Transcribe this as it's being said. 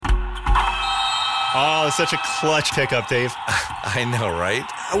Oh, such a clutch pickup, Dave. I know, right?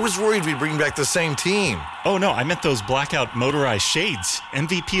 I was worried we'd bring back the same team. Oh, no, I meant those blackout motorized shades.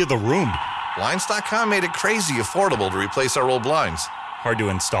 MVP of the room. Blinds.com made it crazy affordable to replace our old blinds. Hard to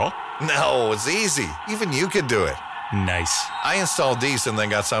install? No, it's easy. Even you could do it. Nice. I installed these and then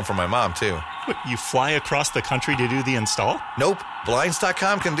got some for my mom, too. What, you fly across the country to do the install? Nope.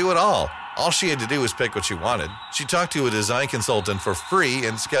 Blinds.com can do it all. All she had to do was pick what she wanted. She talked to a design consultant for free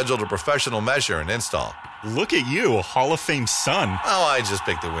and scheduled a professional measure and install. Look at you, Hall of Fame son. Oh, I just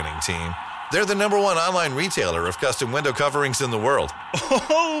picked the winning team. They're the #1 online retailer of custom window coverings in the world.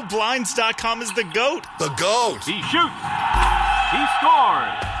 Oh, Blinds.com is the GOAT. The GOAT! He shoots. He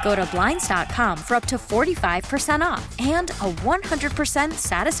scores. Go to Blinds.com for up to 45% off and a 100%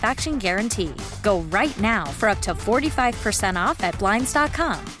 satisfaction guarantee. Go right now for up to 45% off at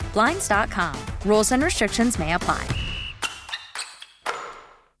Blinds.com. Blinds.com. Rules and restrictions may apply.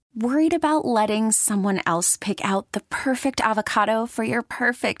 Worried about letting someone else pick out the perfect avocado for your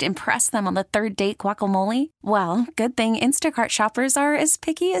perfect impress them on the third date guacamole? Well, good thing Instacart shoppers are as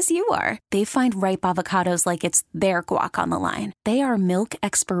picky as you are. They find ripe avocados like it's their guac on the line. They are milk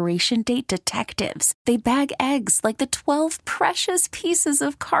expiration date detectives. They bag eggs like the 12 precious pieces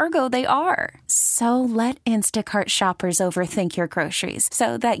of cargo they are. So let Instacart shoppers overthink your groceries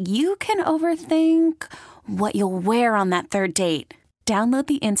so that you can overthink what you'll wear on that third date. Download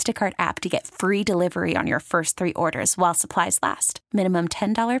the Instacart app to get free delivery on your first 3 orders while supplies last. Minimum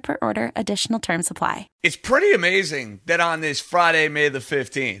 $10 per order. Additional terms apply. It's pretty amazing that on this Friday, May the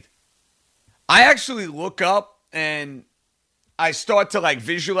 15th, I actually look up and I start to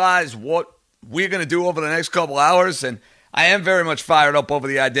visualize what we're going to do over the next couple hours. And I am very much fired up over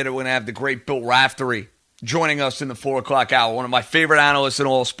the idea that we're going to have the great Bill Raftery joining us in the 4 o'clock hour, one of my favorite analysts in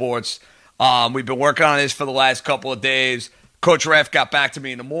all sports. We've been working on this for the last couple of days. Coach Ref got back to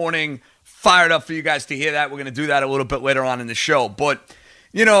me in the morning. Fired up for you guys to hear that. We're going to do that a little bit later on in the show. But,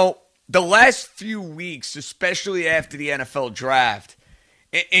 the last few weeks, especially after the NFL draft,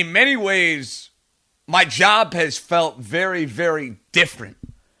 in many ways, my job has felt very, very different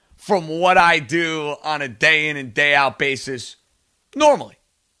from what I do on a day in and day out basis normally.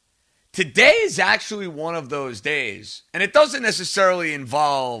 Today is actually one of those days, and it doesn't necessarily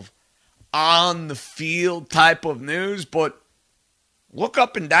involve on the field type of news, but look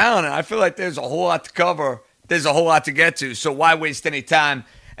up and down, and I feel like there's a whole lot to cover. There's a whole lot to get to, so why waste any time?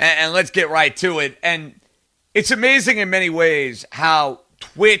 And let's get right to it. And it's amazing in many ways how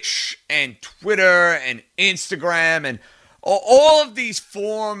Twitch and Twitter and Instagram and all of these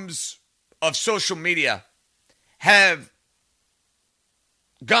forms of social media have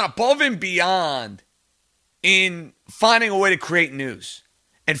gone above and beyond in finding a way to create news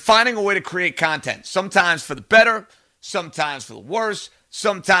and finding a way to create content, sometimes for the better, sometimes for the worse,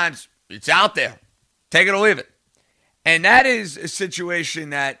 sometimes it's out there. Take it or leave it. And that is a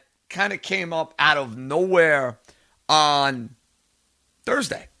situation that kind of came up out of nowhere on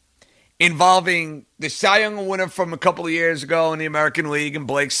Thursday, involving the Cy Young winner from a couple of years ago in the American League and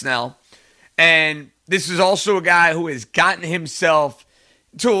Blake Snell. And this is also a guy who has gotten himself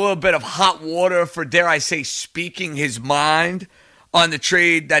into a little bit of hot water for, dare I say, speaking his mind on the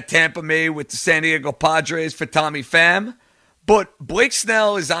trade that Tampa made with the San Diego Padres for Tommy Pham. But Blake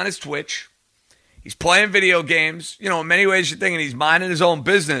Snell is on his Twitch. He's playing video games. In many ways you're thinking he's minding his own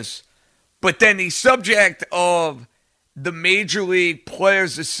business. But then the subject of the Major League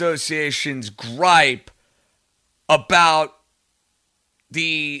Players Association's gripe about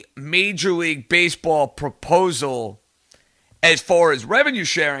the Major League Baseball proposal as far as revenue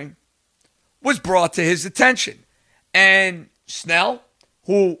sharing was brought to his attention. And Snell,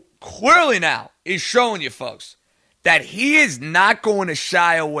 who clearly now is showing you folks that he is not going to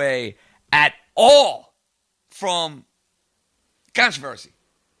shy away at all from controversy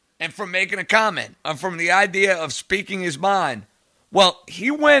and from making a comment and from the idea of speaking his mind. Well,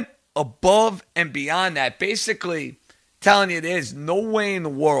 he went above and beyond that, basically telling you there's no way in the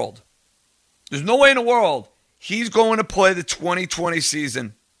world he's going to play the 2020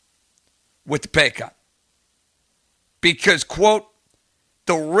 season with the pay cut. Because, quote,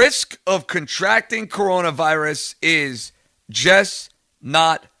 the risk of contracting coronavirus is just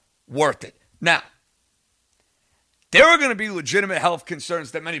not worth it. Now, there are going to be legitimate health concerns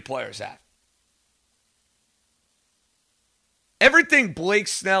that many players have. Everything Blake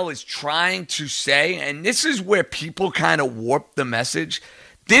Snell is trying to say, and this is where people kind of warp the message,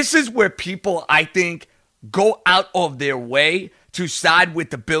 this is where people, I think, go out of their way to side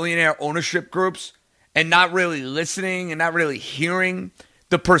with the billionaire ownership groups and not really listening and not really hearing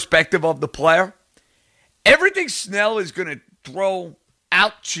the perspective of the player. Everything Snell is going to throw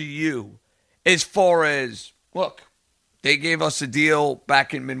out to you as far as, look, they gave us a deal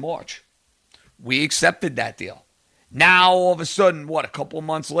back in mid-March. We accepted that deal. Now, all of a sudden, a couple of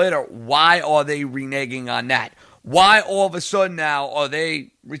months later, why are they reneging on that? Why all of a sudden now are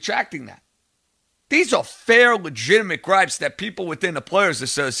they retracting that? These are fair, legitimate gripes that people within the Players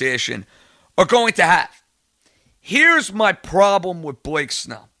Association are going to have. Here's my problem with Blake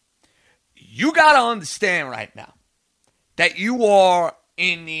Snell. You got to understand right now that you are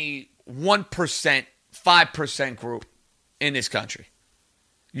in the 1%, 5% group in this country.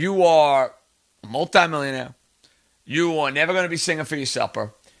 You are a multimillionaire. You are never going to be singing for your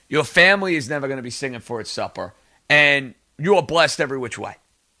supper. Your family is never going to be singing for its supper. And you are blessed every which way.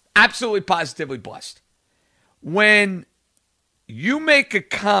 Absolutely, positively blessed. When you make a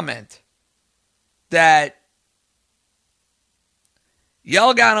comment that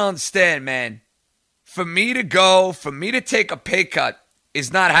y'all got to understand, man, for me to take a pay cut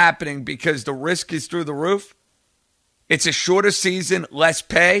is not happening because the risk is through the roof. It's a shorter season, less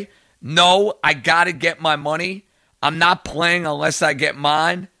pay. No, I got to get my money. I'm not playing unless I get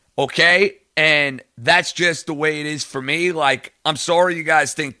mine, okay? And that's just the way it is for me. Like, I'm sorry you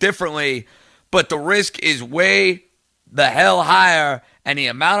guys think differently, but the risk is way the hell higher, and the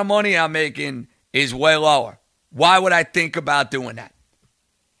amount of money I'm making is way lower. Why would I think about doing that?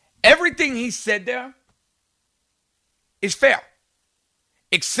 Everything he said there is fair,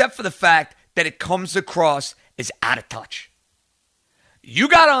 except for the fact that it comes across as out of touch. You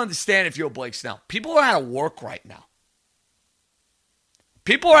got to understand, if you're Blake Snell, people are out of work right now.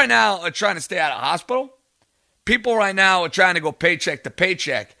 People right now are trying to stay out of hospital. People right now are trying to go paycheck to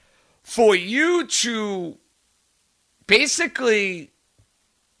paycheck. For you to basically,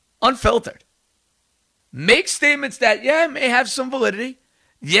 unfiltered, make statements that, may have some validity.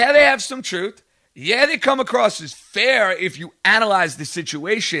 Yeah, they have some truth. Yeah, they come across as fair if you analyze the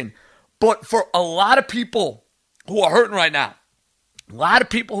situation. But for a lot of people who are hurting right now, a lot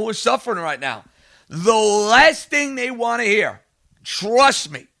of people who are suffering right now, the last thing they want to hear,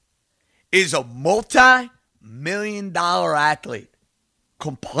 trust me, is a multi-million-dollar athlete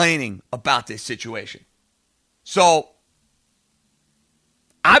complaining about this situation. So,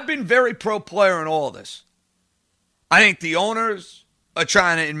 I've been very pro-player in all of this. I think the owners are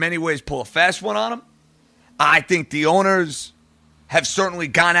trying to, in many ways, pull a fast one on them. I think the owners have certainly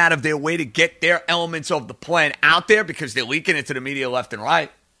gone out of their way to get their elements of the plan out there because they're leaking it to the media left and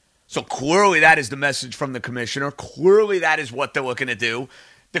right. So clearly that is the message from the commissioner. Clearly that is what they're looking to do.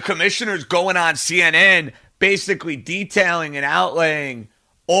 The commissioner's going on CNN basically detailing and outlaying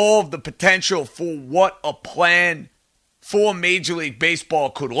all of the potential for what a plan for Major League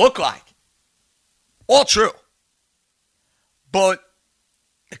Baseball could look like. All true. But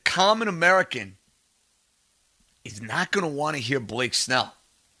the common American is not going to want to hear Blake Snell.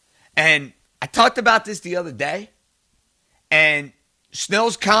 And I talked about this the other day, and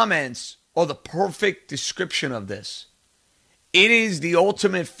Snell's comments are the perfect description of this. It is the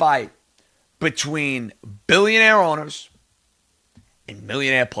ultimate fight between billionaire owners and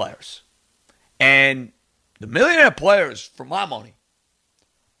millionaire players. And the millionaire players, for my money,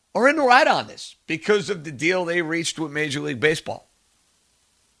 are in the right on this because of the deal they reached with Major League Baseball.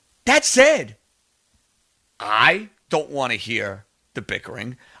 That said, I don't want to hear the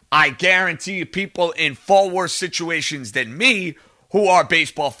bickering. I guarantee you people in far worse situations than me who are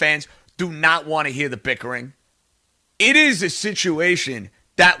baseball fans do not want to hear the bickering. It is a situation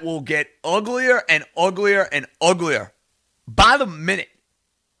that will get uglier and uglier and uglier by the minute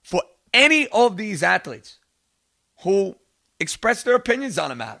for any of these athletes who express their opinions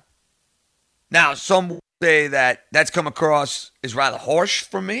on a matter. Now, some will say that that's come across as rather harsh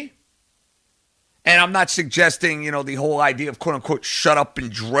for me. And I'm not suggesting, the whole idea of quote-unquote shut up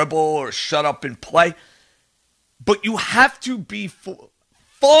and dribble or shut up and play. But you have to be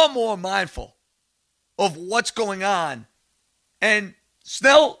far more mindful of what's going on. And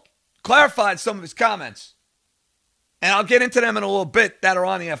Snell clarified some of his comments. And I'll get into them in a little bit that are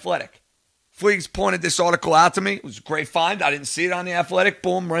on The Athletic. Fleegs pointed this article out to me. It was a great find. I didn't see it on The Athletic.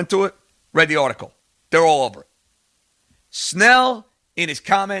 Boom, went to it. Read the article. They're all over it. Snell, in his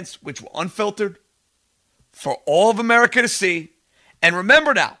comments, which were unfiltered, for all of America to see. And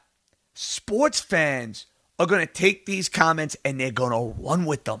remember now, sports fans are going to take these comments and they're going to run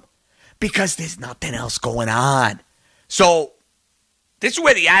with them because there's nothing else going on. So this is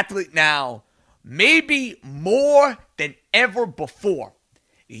where the athlete now, maybe more than ever before,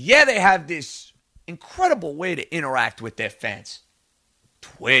 they have this incredible way to interact with their fans.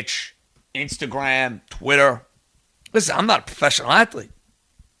 Twitch, Instagram, Twitter. Listen, I'm not a professional athlete.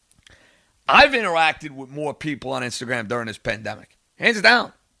 I've interacted with more people on Instagram during this pandemic. Hands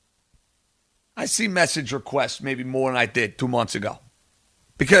down. I see message requests maybe more than I did 2 months ago.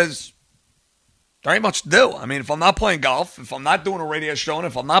 Because there ain't much to do. I mean, if I'm not playing golf, if I'm not doing a radio show, and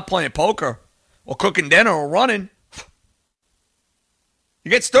if I'm not playing poker or cooking dinner or running,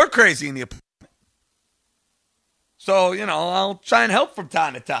 you get stir crazy in the apartment. So, I'll try and help from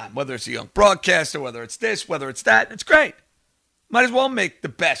time to time, whether it's a young broadcaster, whether it's this, whether it's that. It's great. Might as well make the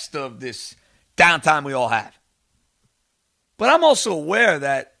best of this downtime we all have. But I'm also aware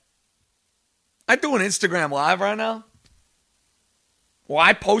that I do an Instagram Live right now, or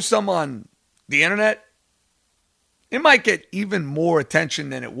I post some on the internet. It might get even more attention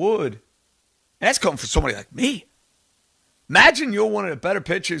than it would. And that's coming from somebody like me. Imagine you're one of the better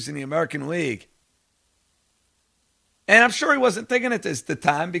pitchers in the American League. And I'm sure he wasn't thinking at the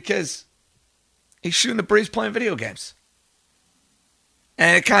time because he's shooting the breeze playing video games.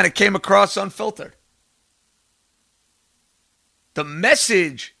 And it kind of came across unfiltered. The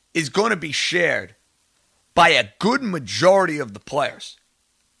message is going to be shared by a good majority of the players.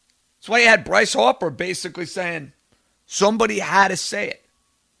 That's why you had Bryce Harper basically saying somebody had to say it.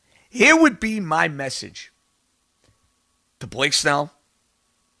 Here would be my message to Blake Snell,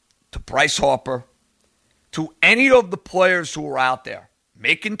 to Bryce Harper, to any of the players who are out there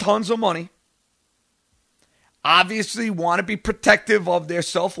making tons of money, obviously want to be protective of their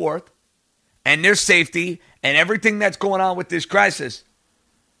self-worth and their safety and everything that's going on with this crisis.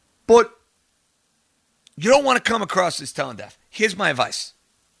 But you don't want to come across as tone deaf. Here's my advice.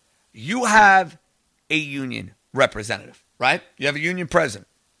 You have a union representative, right? You have a union president.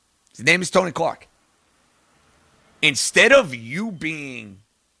 His name is Tony Clark. Instead of you being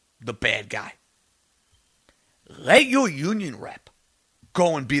the bad guy, let your union rep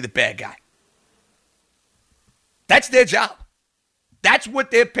go and be the bad guy. That's their job. That's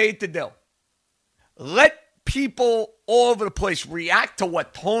what they're paid to do. Let people all over the place react to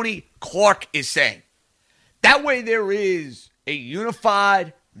what Tony Clark is saying. That way there is a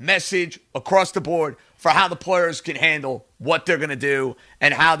unified message across the board for how the players can handle what they're going to do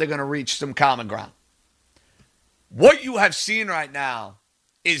and how they're going to reach some common ground. What you have seen right now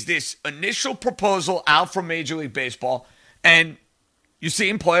is this initial proposal out from Major League Baseball, and you're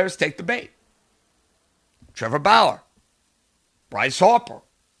seeing players take the bait. Trevor Bauer, Bryce Harper,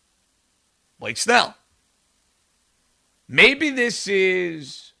 Blake Snell. Maybe this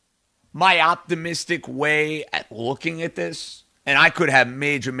is my optimistic way at looking at this, and I could have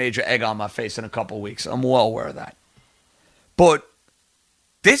major egg on my face in a couple of weeks. I'm well aware of that. But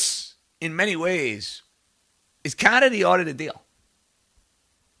this, in many ways, is kind of the art of the deal,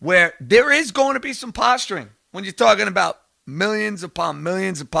 where there is going to be some posturing when you're talking about millions upon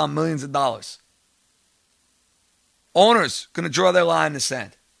millions upon millions of dollars. Owners going to draw their line in the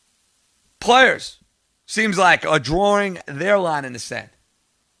sand. Players, seems like, are drawing their line in the sand.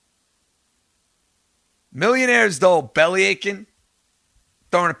 Millionaires, though, belly aching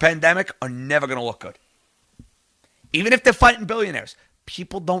during a pandemic are never going to look good. Even if they're fighting billionaires,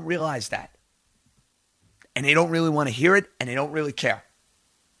 people don't realize that. And they don't really want to hear it, and they don't really care.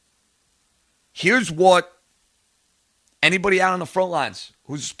 Here's what anybody out on the front lines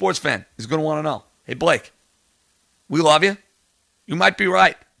who's a sports fan is going to want to know. Hey, Blake, we love you. You might be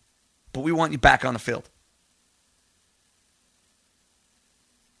right, but we want you back on the field.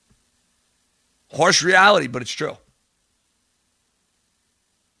 Harsh reality, but it's true.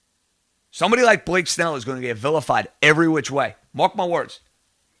 Somebody like Blake Snell is going to get vilified every which way. Mark my words.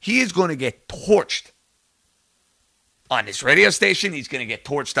 He is going to get torched on this radio station. He's going to get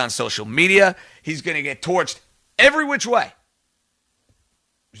torched on social media. He's going to get torched every which way.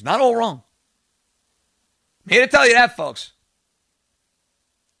 It's not all wrong. I'm here to tell you that, folks.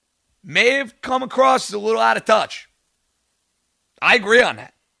 May have come across as a little out of touch. I agree on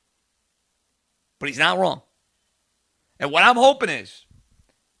that. But he's not wrong. And what I'm hoping is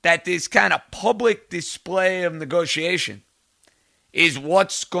that this kind of public display of negotiation is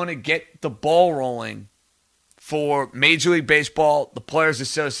what's going to get the ball rolling for Major League Baseball, the Players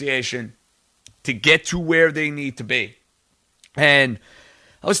Association, to get to where they need to be. And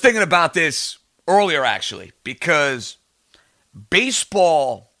I was thinking about this earlier, actually, because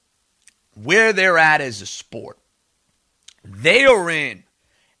baseball, where they're at as a sport, they are in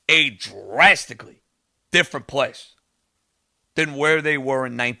a drastically different place than where they were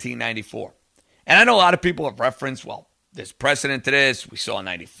in 1994. And I know a lot of people have referenced, well, there's precedent to this. We saw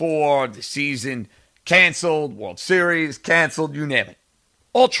 94, the season canceled, World Series canceled, you name it.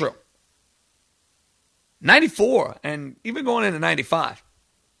 All true. 94, and even going into 95,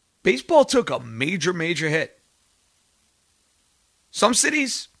 baseball took a major hit. Some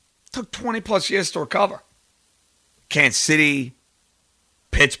cities took 20-plus years to recover. Kansas City,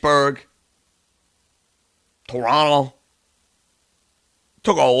 Pittsburgh, Toronto.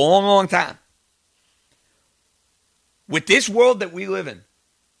 Took a long, long time. With this world that we live in,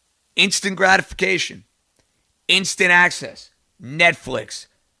 instant gratification, instant access, Netflix,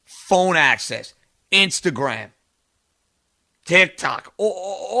 phone access, Instagram, TikTok,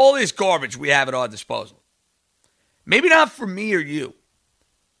 all this garbage we have at our disposal. Maybe not for me or you.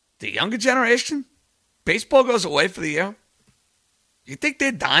 The younger generation, baseball goes away for the year. You think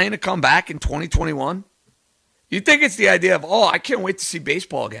they're dying to come back in 2021? You think it's the idea of, I can't wait to see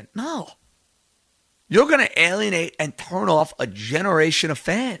baseball again. No. You're going to alienate and turn off a generation of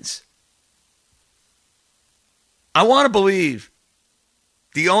fans. I want to believe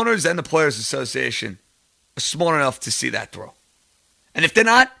the owners and the Players Association are smart enough to see that through. And if they're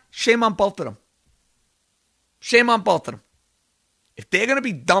not, shame on both of them. Shame on both of them. If they're going to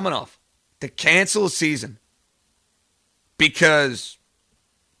be dumb enough to cancel a season because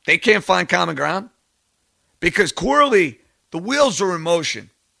they can't find common ground, because clearly the wheels are in motion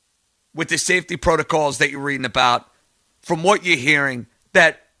with the safety protocols that you're reading about, from what you're hearing,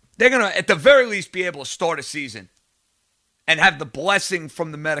 that they're going to, at the very least, be able to start a season and have the blessing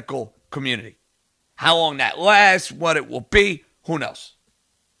from the medical community. How long that lasts, what it will be, who knows?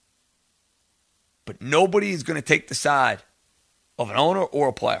 But nobody is going to take the side of an owner or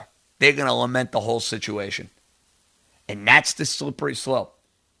a player. They're going to lament the whole situation. And that's the slippery slope.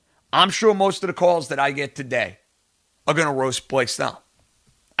 I'm sure most of the calls that I get today are going to roast Blake Snell.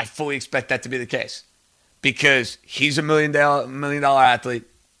 I fully expect that to be the case. Because he's a $1 million athlete.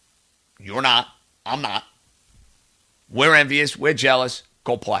 You're not. I'm not. We're envious. We're jealous.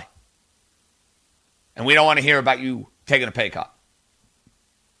 Go play. And we don't want to hear about you taking a pay cut.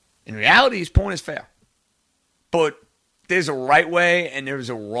 In reality, his point is fair. But there's a right way and there's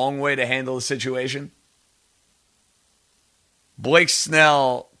a wrong way to handle the situation. Blake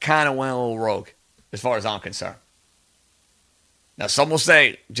Snell kind of went a little rogue, as far as I'm concerned. Now, some will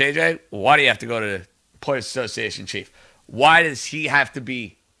say, JJ, why do you have to go to the Players Association chief? Why does he have to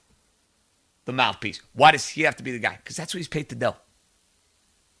be the mouthpiece? Why does he have to be the guy? Because that's what he's paid to do.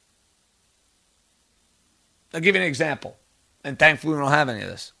 I'll give you an example. And thankfully, we don't have any of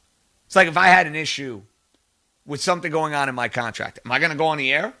this. It's like if I had an issue with something going on in my contract. Am I going to go on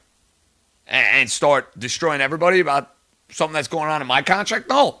the air and start destroying everybody about something that's going on in my contract?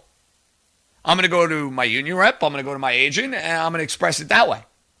 No. I'm going to go to my union rep. I'm going to go to my agent, and I'm going to express it that way.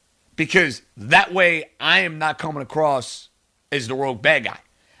 Because that way, I am not coming across as the rogue bad guy.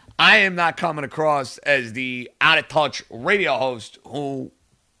 I am not coming across as the out-of-touch radio host who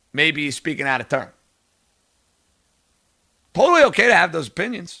maybe is speaking out of turn. Totally okay to have those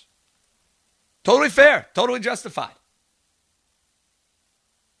opinions. Totally fair. Totally justified.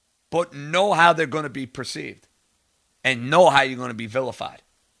 But know how they're going to be perceived. And know how you're going to be vilified.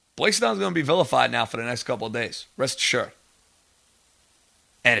 Blake Snell's going to be vilified now for the next couple of days. Rest assured.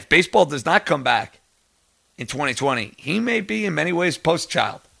 And if baseball does not come back in 2020, he may be in many ways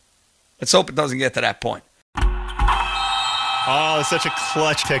post-child. Let's hope it doesn't get to that point. Oh, it's such a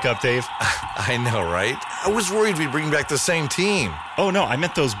clutch pickup, Dave. I know, right? I was worried we'd bring back the same team. Oh, no, I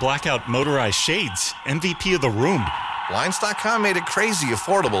meant those blackout motorized shades. MVP of the room. Blinds.com made it crazy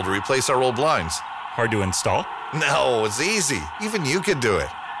affordable to replace our old blinds. Hard to install? No, it's easy. Even you could do it.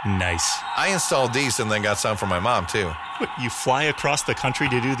 Nice. I installed these and then got some for my mom, too. What, you fly across the country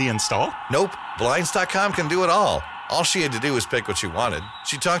to do the install? Nope. Blinds.com can do it all. All she had to do was pick what she wanted.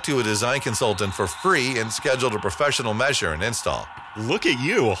 She talked to a design consultant for free and scheduled a professional measure and install. Look at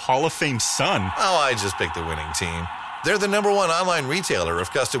you, Hall of Fame son. Oh, I just picked the winning team. They're the #1 online retailer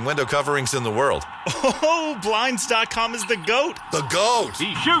of custom window coverings in the world. Oh, Blinds.com is the GOAT. The GOAT!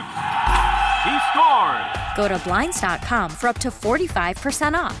 He shoots. He scores. Go to Blinds.com for up to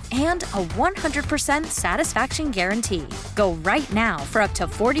 45% off and a 100% satisfaction guarantee. Go right now for up to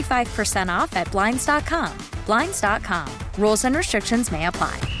 45% off at Blinds.com. Blinds.com. Rules and restrictions may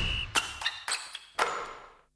apply.